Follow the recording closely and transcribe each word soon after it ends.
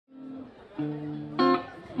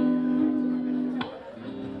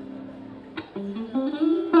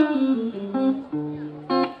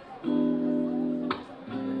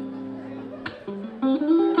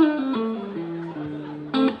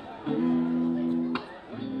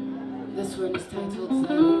this one is titled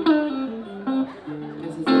Zari.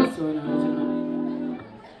 This is also an original.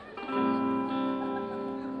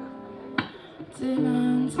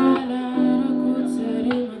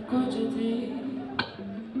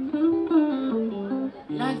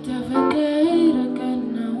 Like the Vadera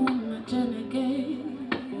Kana Machanake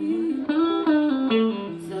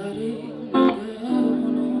Zari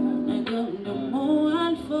Nagam the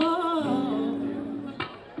Moan for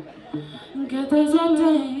Get as I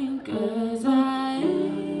think as I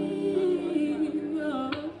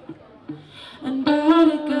and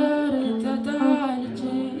I got it at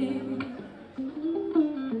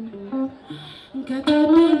Get a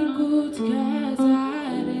really good as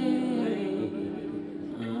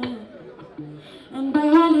and I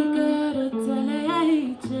got it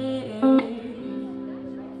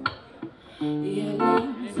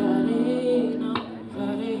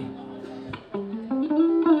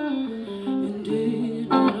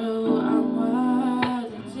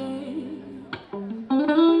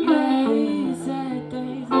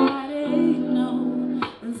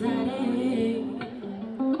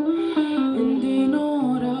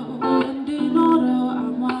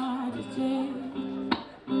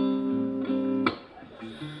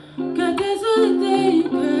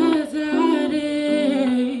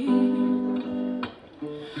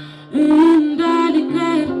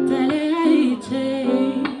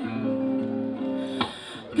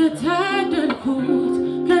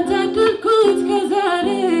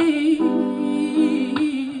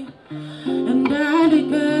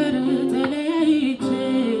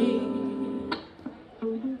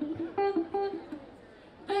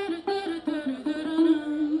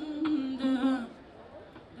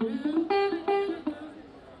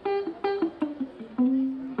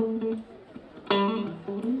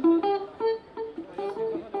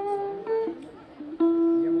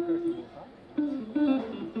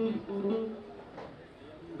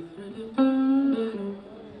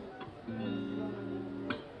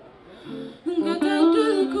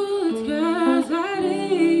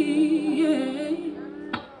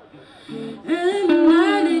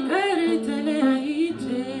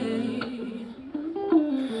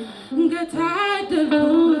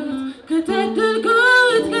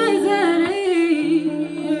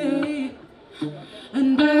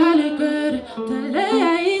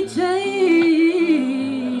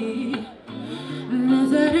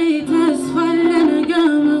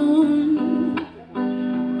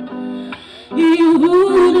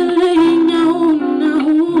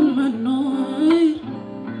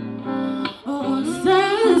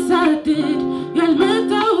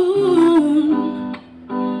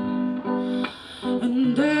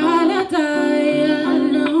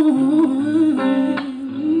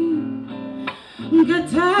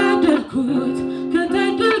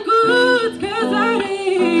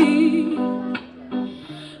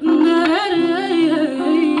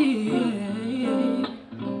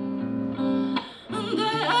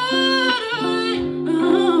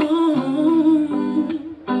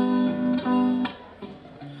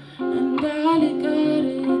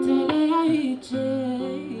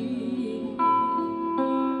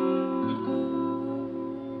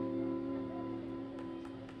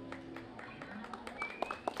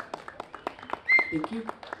Thank you.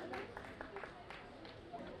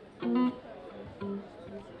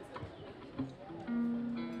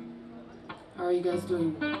 How are you guys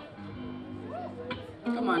doing?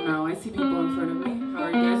 Come on now, I see people in front of me. How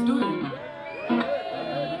are you guys doing?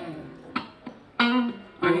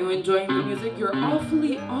 Are you enjoying the music? You're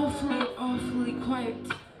awfully quiet.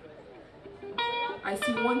 I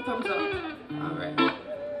see one thumbs up. All right.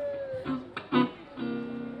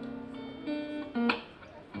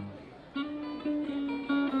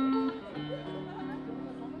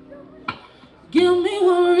 Give me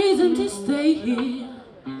one reason to stay here,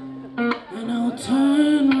 and I'll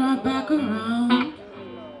turn right back around.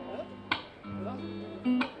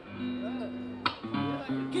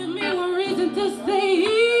 Give me one reason to stay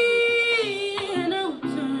here, and I'll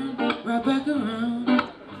turn right back around.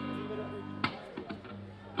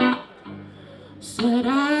 Said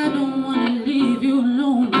I don't wanna leave you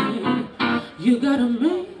lonely. You gotta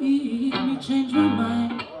make me change my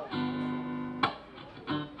mind.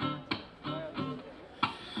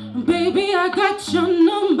 Baby, I got your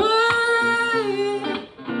number,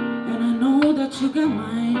 and I know that you got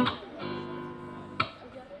mine.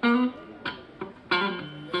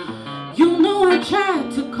 You know I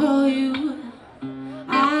tried to call you,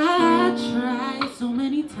 I tried so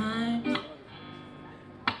many times.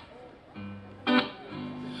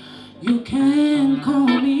 You can call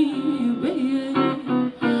me, baby,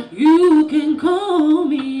 you can call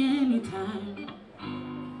me anytime.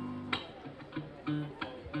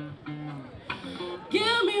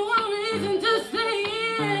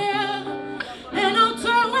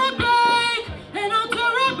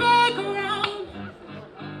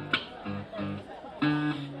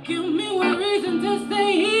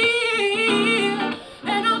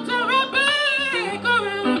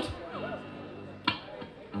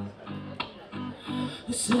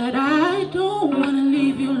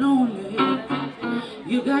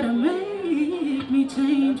 me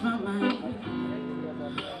change my mind.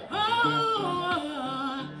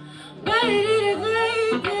 Oh, baby,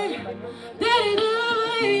 baby, baby,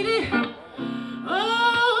 baby.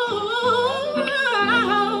 Oh,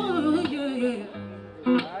 yeah, yeah.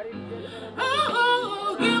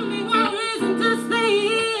 Oh, give me one reason to stay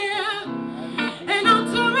here, and I'll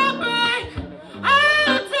turn right back.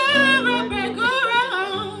 I'll turn right back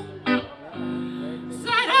around.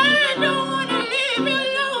 Said I don't wanna leave you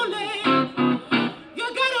lonely. You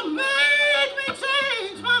gotta make me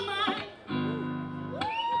change my mind.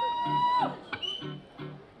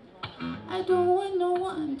 I don't want no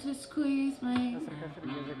one to squeeze me.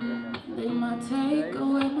 They might take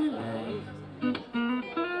away my life.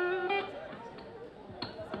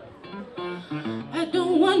 I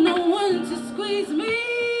don't want no one to squeeze me.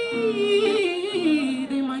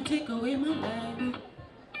 They might take away my life.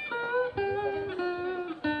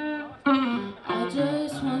 I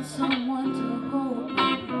just want someone to hold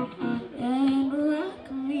me and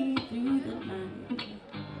rock me through the night.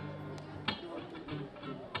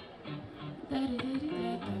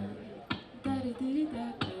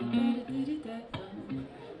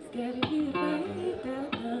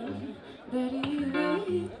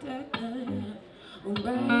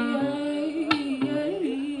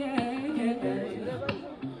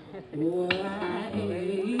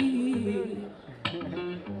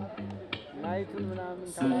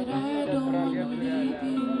 Said I don't wanna leave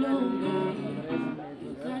you lonely.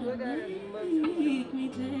 You gotta make me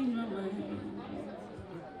change my mind.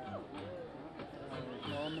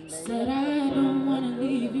 Said I don't wanna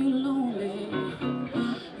leave you lonely.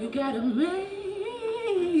 You gotta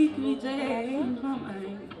make me change my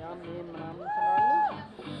mind.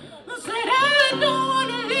 Said I don't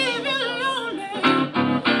wanna leave you lonely.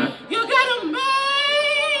 You gotta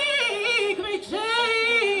make me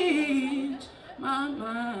change my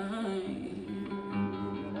mind.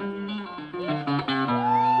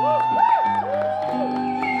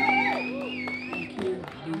 Thank you.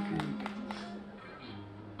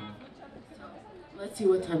 Let's see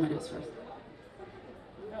what time it is first.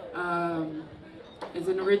 Is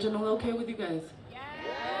an original okay with you guys?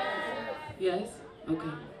 Yes? Okay.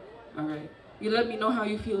 All right. You let me know how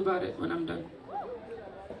you feel about it when I'm done.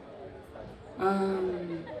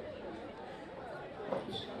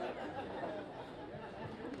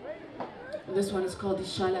 This one is called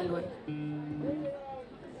Ishalalwe.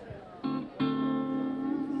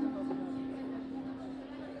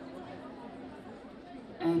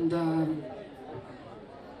 And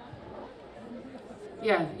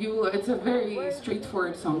yeah, it's a very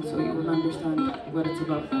straightforward song, so you will understand what it's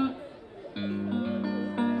about.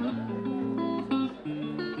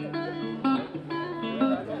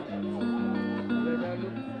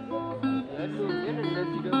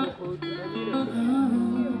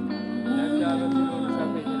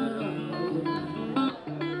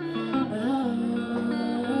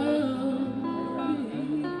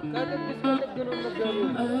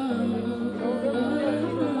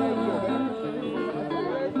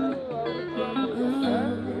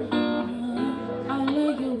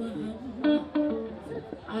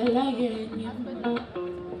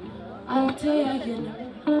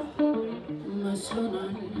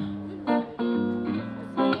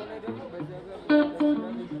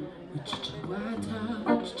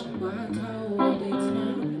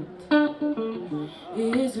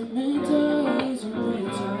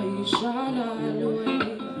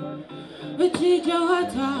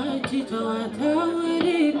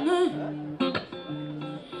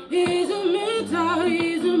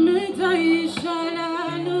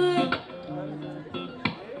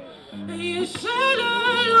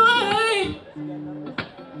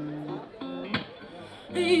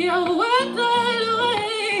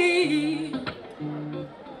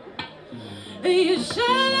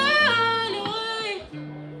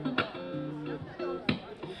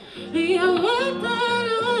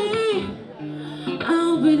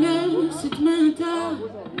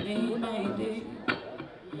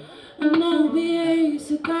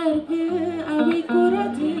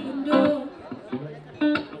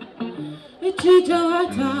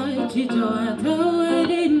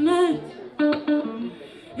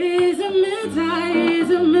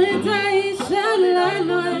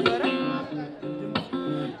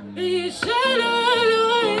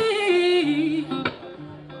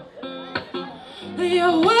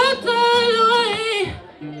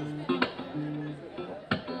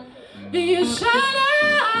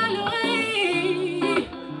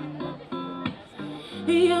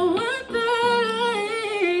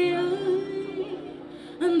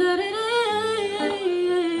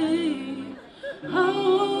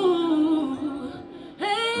 Oh,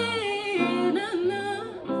 hey.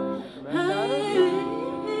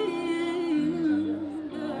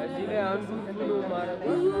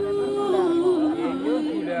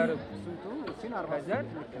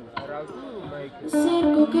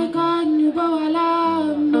 ሰርጎ ከጋኙ በኋላ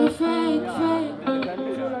መፈግፈግ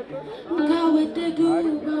ከወደዱ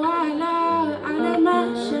በኋላ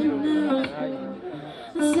አለማሸነፍ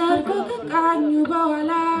ሰርጎ ከጋኙ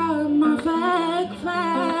በኋላ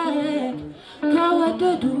መፈግፈግ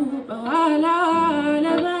ከወደዱ በኋላ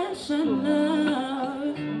አለማሸነፍ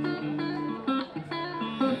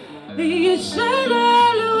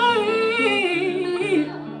ይሻላል ወይ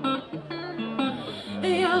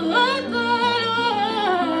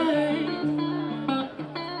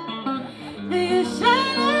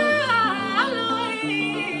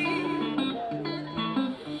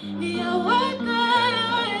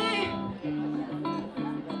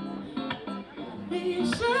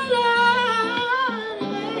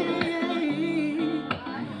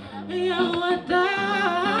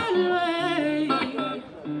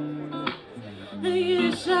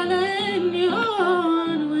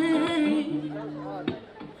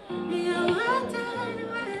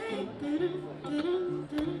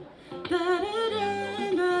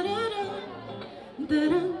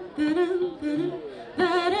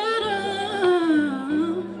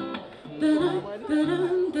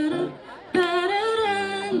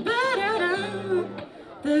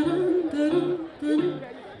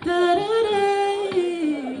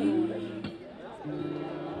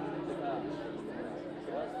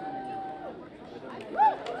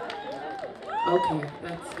Okay,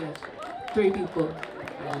 that's good. 3 people.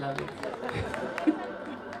 I love it.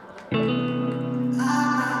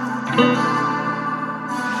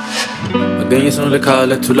 መገኘት ነው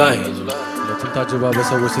ለካለቱ ላይ ለትንታጀባ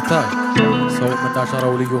በሰዎች ስታይ ሰው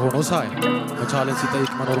እንዳሻራው ልዩ ሆኖ ሳይ መቻለን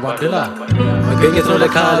ሲጠይቅ መኖር ባንድላ መገኘት ነው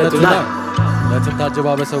ለካለቱ ላይ ለትንታጀባ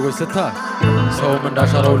በሰዎች ስታይ ሰው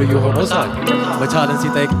እንዳሻራው ልዩ ሆኖ ሳይ መቻለን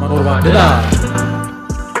ሲጠይቅ መኖር ባንድላ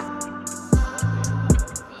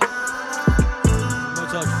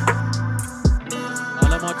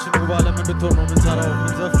ዓለማችን ውብ ዓለም እንድትሆን ነው ምንሰራው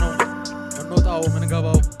ምንዘፍነው እንወጣው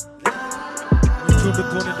ምንገባው ምቹ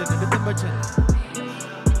እንድትሆንልን እንድትመቸን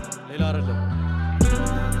ሌላ አይደለም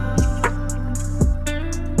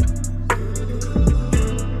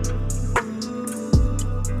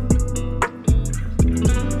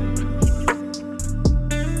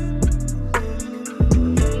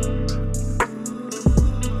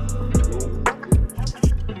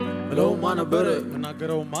ነበር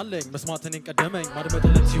መናገረው ማለኝ መስማትን ቀደመኝ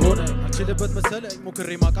ማድመጥለት ሲሆነ አችልበት መሰለኝ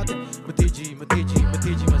ሞክሬ ማቃት ምትጂ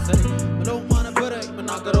መሰለኝ ለውማ ነበር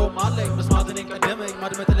መናገረው ማለኝ መስማትን ቀደመኝ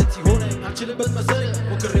ማድመጥለት ሲሆነ አችልበት መሰለኝ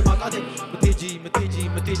ሞክሬ ማቃት ምትጂ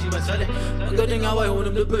መሰለኝ መንገደኛ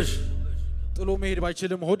ባይሆንም ልብሽ ጥሎ መሄድ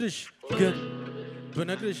ባይችልም ሆድሽ ግን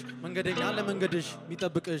ብነግርሽ መንገደኛ ለመንገድሽ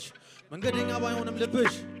የሚጠብቅሽ መንገደኛ ባይሆንም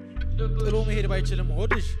ልብሽ ጥሎ መሄድ ባይችልም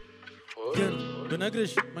ሆድሽ ግን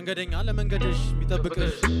ብነግርሽ መንገደኛ ለመንገድሽ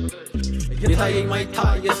የሚጠብቅሽ የታየኝ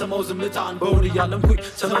ማይታይ የሰማው ዝምታን በውን ያለምኩኝ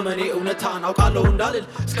ሰመመኔ እውነታን አውቃለሁ እንዳልል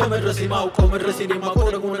እስከ መድረሴ ማውቀው መድረሴን የማውቀው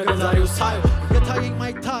ደግሞ ነገር ዛሬው ሳየው የታየኝ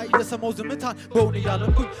ማይታይ የሰማው ዝምታን በውን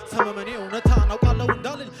ያለምኩኝ ሰመመኔ እውነታን አውቃለሁ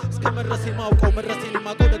እንዳልል እስከ መድረሴ ማውቀው መድረሴን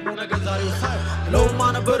የማውቀው ደግሞ ነገር ዛሬው ሳየው ለውማ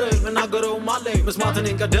ነበር መናገረው ማለኝ መስማትን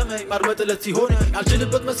ቀደመኝ ማድመጥለት ሲሆን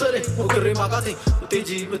አልችልበት መሰለኝ ሞክሬ ማቃቴ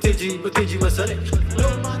ምትጂ መሰለኝ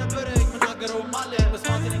ለውማ ነበር መናገረው ማለኝ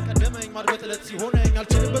መስማትን ቀደመኝ ማድመጥለት ሲሆን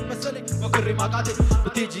አልችልበት መሰለኝ ሞክሬ ማቃቴ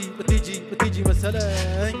ምትጂ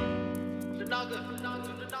መሰለኝ ልናገር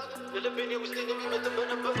የልቤን ውስጥ የሚመጥን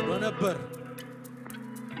በነበር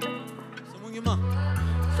ስሙኝማ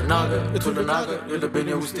ልናገር ልናገር የልቤን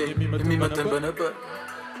ውስጥ የሚመጥን በነበር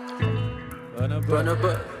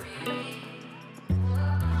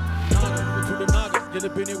ልናገር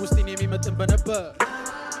የልቤን ውስጥ የሚመጥን በነበር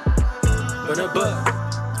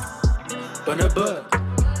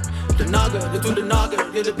ልናገር ልናገር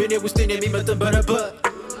የልቤን ውስጥ የሚመጥን በነበር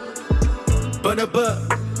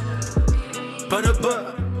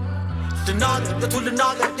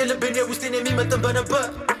ልናገር የልቤን ውስጥ የሚመጥን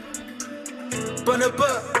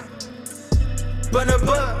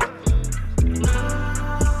በነበር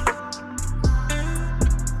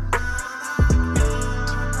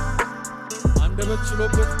አንደበት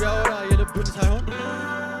ችሎበት ቢያወራ የልብን ሳይሆን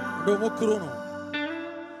እንደው ሞክሮ ነው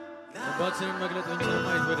ልባችንን መግለጥ እንችል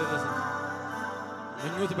ማየት በደረሰ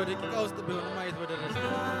ምኞት በደቂቃ ውስጥ ቢሆን ማየት በደረሰ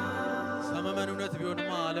ሰመመን እውነት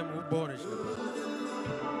ቢሆንማ ዓለም ውብ በሆነች ነበር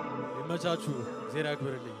ይመቻችሁ ዜራ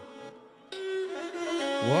ያክብርልኝ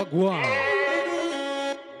ዋግዋ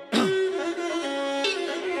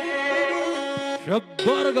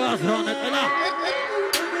ሸባር ጋስራ ነቀላ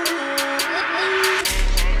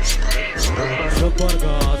ሸባር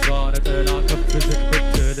ጋስራ ነቀላ ከፍ ዝቅ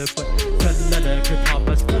ብትልበት ሰለለ ክታ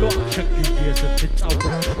መስጠት ብሎ ሸግዬ ስትጫወት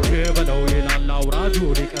የበለው ይላል አውራጁ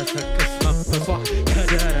ሊቀሰቅስ መንፈሷ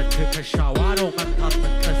ከደረት ትከሻዋ ነው መምታት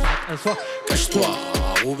መንቀሳቀሷ ቀሽቷ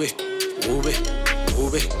ውቤ ውቤ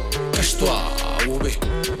ውቤ ቀሽቷ ውቤ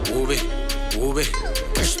ውቤ ውቤ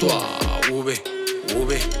ቀሽቷ ውቤ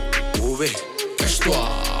ውቤ ውቤ ቀሽቷ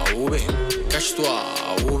ውቤ ቀሽቷ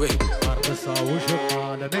ውቤ አርሳውሽ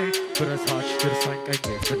ማለሜ ብረሳሽ ድርሳኝ ቀኜ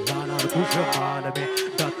ስላላልኩሽ ማለሜ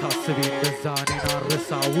እንዳታስቢ እንደዛ እኔን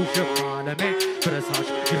አርሳውሽ ማለሜ ብረሳሽ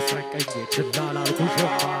ድርሳኝ ቀኜ ስላላልኩሽ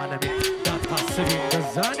ማለሜ እንዳታስቢ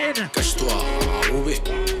እንደዛ እኔን ቀሽቷ ውቤ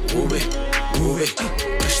ውቤ ውቤ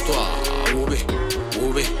ቀሽቷ ውቤ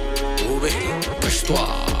ውቤ ውቤ ቀሽቷ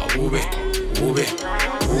ውቤ ውቤ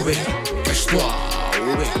ውቤ ቀሽቷ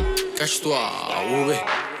ውቤ ቀሽቷ ውቤ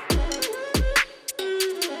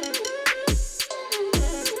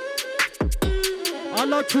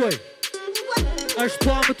አላችሁ ወይ ቀሽቷ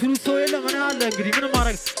ምትሉ ሰው የለም እኔ አለ እንግዲህ ምንም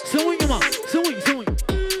ማድረግ ስሙኝማ ስሙኝ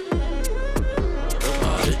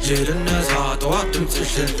እጅልነሳ ጠዋት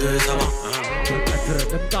ድምፅሽን ልሰማ በቀትር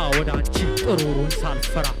ልምጣ ወደ አንቺ ጥሩሩን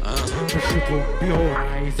ሳልፈራ ምሽቱም ቢሆን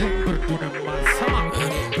አይዘኝ ብርዱንም አልሰማ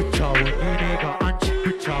ብቻውን እኔ ጋ አንቺ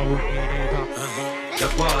ብቻውን እኔ ጋ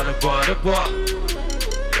ልቧ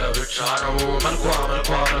ለብቻ ነው መልኳ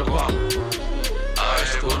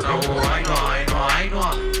አይጉር ነው አይኗ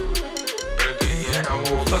ብርቅዬ ነው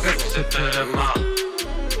ፈገግ ስትልማ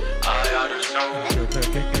አያደርሰው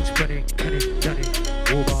ተገኘች በኔ ከኔ ለኔ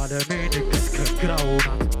ውብ ዓለሜ ንግሥት ከግራው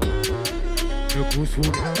ናት ንጉሡን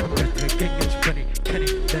እንደተገኘች በኔ ከኔ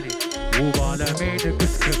ለኔ ውብ ዓለሜ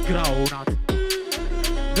ንግሥት ከግራው ናት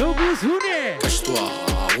ንጉሡኔ ቀሽቷ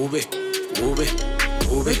ውቤ ውቤ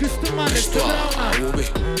ውቤ ንግሥትም አለች ቀሽቷ ውቤ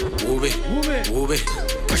ውቤ ውቤ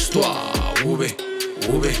ቀሽቷ ውቤ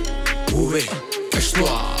ውቤ ውቤ ቀሽቷ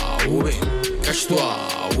ውቤ ቀሽቷ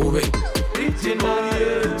ውቤ Original,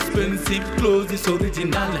 expensive clothes is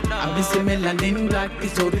original. I miss a melanin black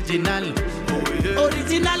is original.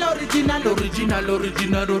 Original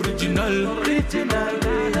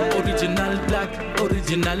black,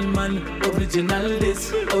 original man, original this,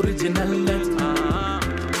 original that.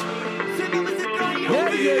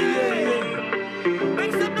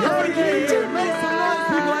 Make some noise,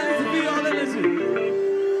 people. I need to be all energy.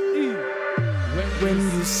 When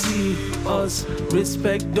you see us,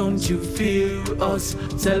 respect, don't you feel us?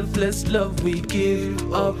 Selfless love we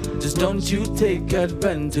give up. Just don't you take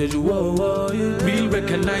advantage. Whoa, whoa, yeah. Real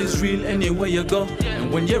recognize real anywhere you go.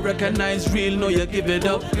 And when you recognize real, no you give it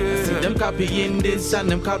up. See them copying this and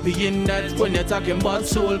them copying that. When you're talking about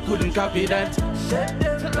soul, couldn't copy that.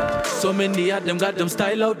 So many of them got them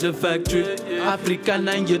style out the factory. African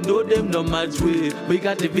and you know them no match with. We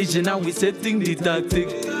got the vision and we setting the tactic.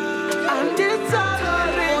 And it's all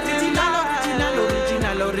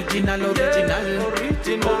original.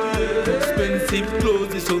 Expensive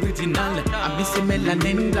clothes is original. I miss a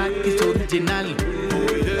melanin black is original.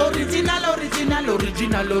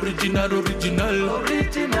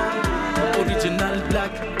 Original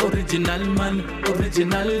black, original man,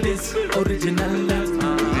 original this, original that.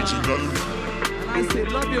 original I say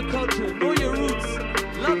love your culture, know your roots.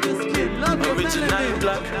 Love your skin, love your original melanin.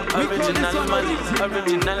 black, original money,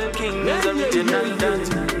 original king is original dance.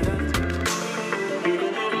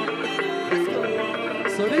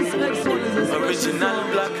 So this next one is a special Original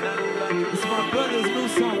song. black. It's my brother's new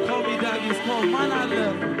song, Call Me Daddy. It's called Man I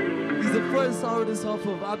Love. He's the first artist off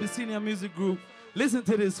of Abyssinia Music Group. Listen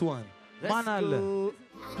to this one, Man I Love.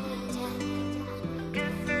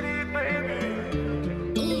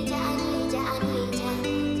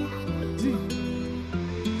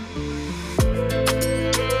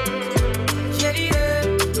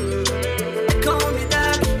 Call me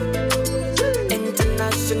daddy,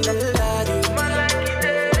 international daddy.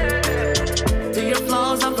 To your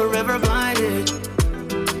flaws, I'm forever blinded.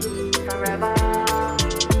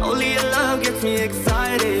 Only your love gets me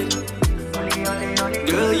excited.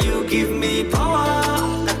 Girl, you give me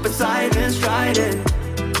power, like Poseidon's trident.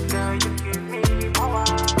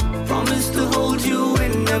 Promise to hold you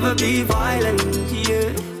and never be violent.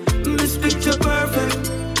 Yeah, Miss Picture Perfect.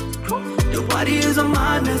 Your body is a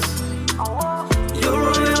madness. Your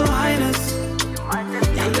Royal Highness.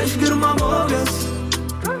 Yash Girma Bogus.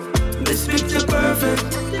 Miss Picture Perfect.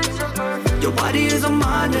 Your body is a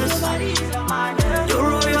madness. Your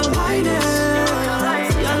Royal Highness.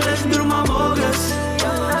 Yash Girma Bogus.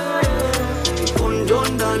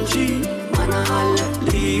 Kondon Danchi. Manala.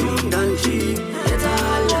 Liyun Danchi.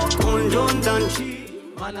 Yetala. Kondon Danchi.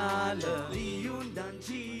 Manala, Liyun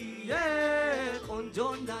Danchi. Yeah,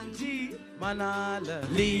 Konjon Danchi. Manala,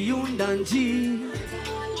 Liyun Danchi.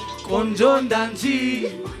 Konjon Danchi.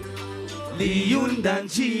 ልዩ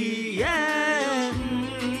እንዳንቺ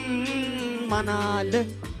ማናለ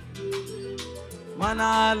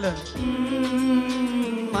ማናለ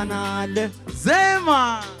ማናለ ዜማ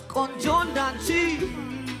ቆንጆ እንዳንቺ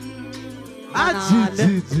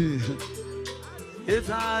አጂጂ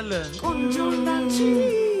የታለ ቆንጆ እንዳንቺ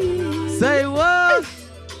say what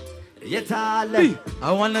የታለ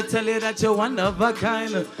I wanna tell you that you're one of a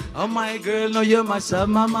kind. Oh my girl, no you mash up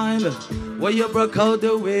my mind. When you broke out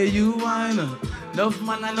the way you whine. Enough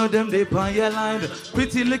man, I know them they on your line.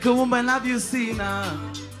 Pretty little woman, have you seen her?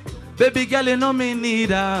 Baby girl, you know me need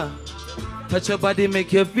her. Touch your body,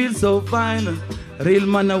 make you feel so fine. Real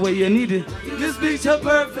man, the way you need it. This picture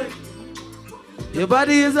perfect. Your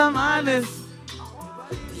body is a madness.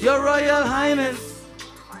 Your Royal Highness.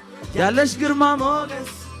 Yalash Girma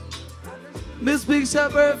Mogas. This picture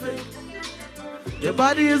perfect. Your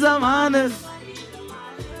body is a madness.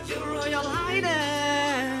 Your Royal Highness.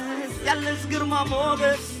 ያለሽ ግርማ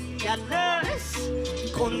ሞገስ ያለሽ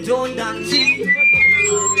ቆንጆ እንዳንቺ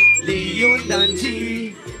ልዩ እንዳንቺ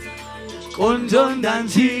ቆንጆ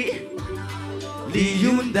እንዳንቺ ልዩ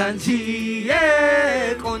እንዳንቺ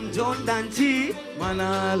ቆንጆ እንዳንቺ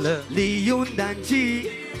ማናለ ልዩ እንዳንቺ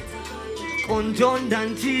ቆንጆ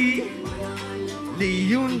እንዳንቺ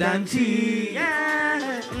ልዩ እንዳንቺ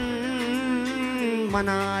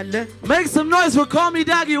ማናለ Make some noise for Call Me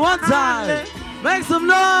Daggy one time. Make some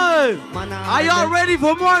noise. Are y'all ready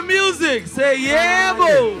for more music? Say yeah,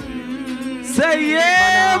 boo. Say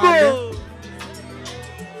yeah, boo.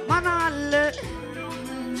 ማናለ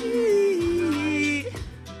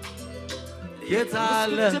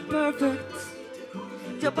የታለ You're perfect.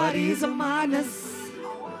 Your body is a madness.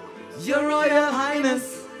 Your Royal Highness.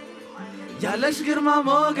 ያለሽ ግርማ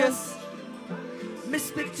ሞገስ Miss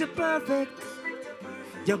Picture Perfect.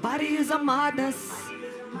 Your body is a madness.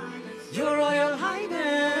 Your Royal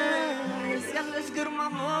Highness. ያለሽ ግርማ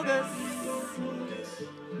ሞገስ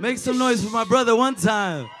Make some noise for my brother one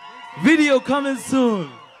time. Video coming soon.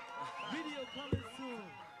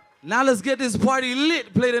 Now let's get this party lit.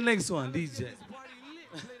 Play the next one, DJ.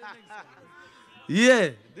 Yeah,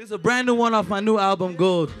 this is a brand new one off my new album,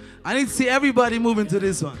 Gold. I need to see everybody moving to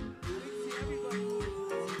this one.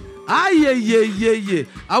 Ah, yeah.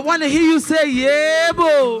 I want to hear you say, yeah,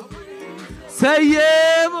 boo. Say,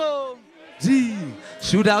 yeah, boo. Gee,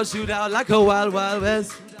 shoot out like a wild, wild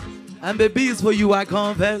west. And baby, it's for you, I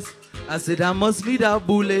confess. I said, I must need a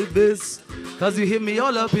bullet this. Cause you hit me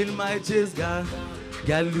all up in my chest, girl.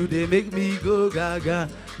 Girl, you they make me go gaga.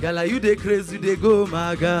 Girl, you they crazy, they go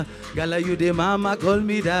maga. Girl, you they mama, call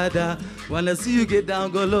me dada. Wanna see you get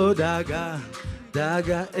down, go low, daga.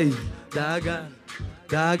 Daga, hey, daga.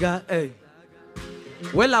 Daga, hey.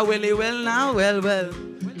 Well, now, well.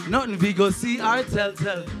 Nothing we go see or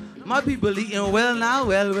tell. My people eating well now,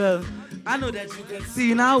 well. I know that you can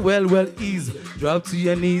see now, well, ease. Drop to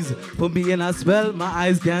your knees, put me in a spell, my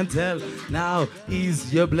eyes can't tell. Now,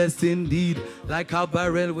 ease, you're blessed indeed. Like a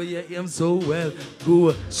barrel where you aim so well.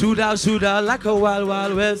 Go, shoot out like a wild,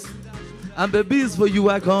 wild west. And baby, it's for you,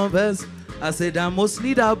 I confess. I said I must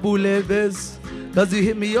need a bullet vest. Cause you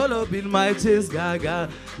hit me all up in my chest, gaga.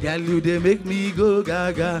 Girl, you they make me go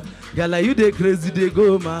gaga. Girl, you they crazy, they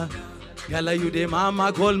go ma. Girl, you they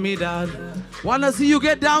mama, call me dad. Wanna see you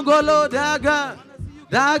get down, go low, daga.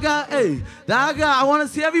 Daga, hey, daga. I wanna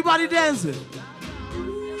see everybody dancing.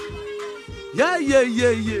 Yeah.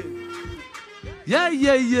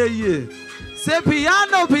 Say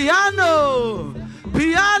piano.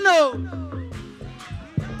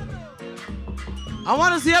 I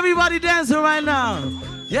want to see everybody dancing right now.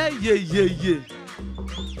 Yeah.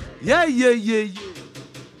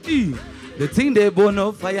 The thing they burn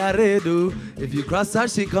up fire redo. If you cross her,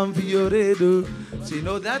 she come for your redo. She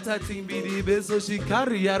know that her thing be the best, so she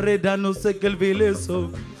carry her red and no second village.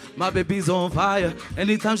 So my baby's on fire.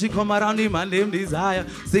 Anytime she come around, him and name desire.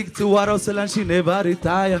 Stick to her hustle and she never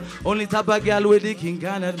retire. Only type of girl with the king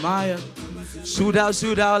can admire. Shoot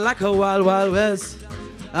out like a wild, wild west.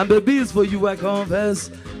 And baby, it's for you, I confess.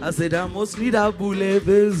 I said I must need a bullet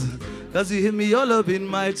vest. Cause you hit me all up in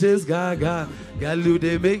my chest, gaga. Girl, you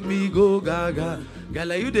they make me go gaga.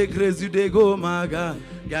 Girl, you they crazy, you they go maga.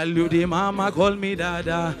 Girl, you they mama, call me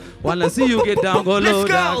dada. Wanna see you get down, go low,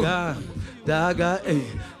 daga. Daga, hey,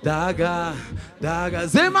 daga.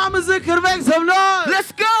 Say mama zikr, make some noise.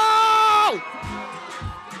 Let's go!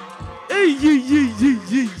 Hey,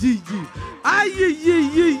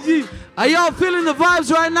 yeah. Are y'all feeling the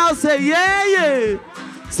vibes right now? Say yeah.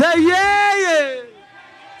 Say yeah.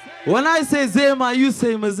 When I say Zema, you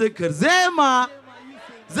say Mezekir. Zema.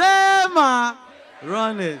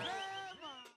 Run it.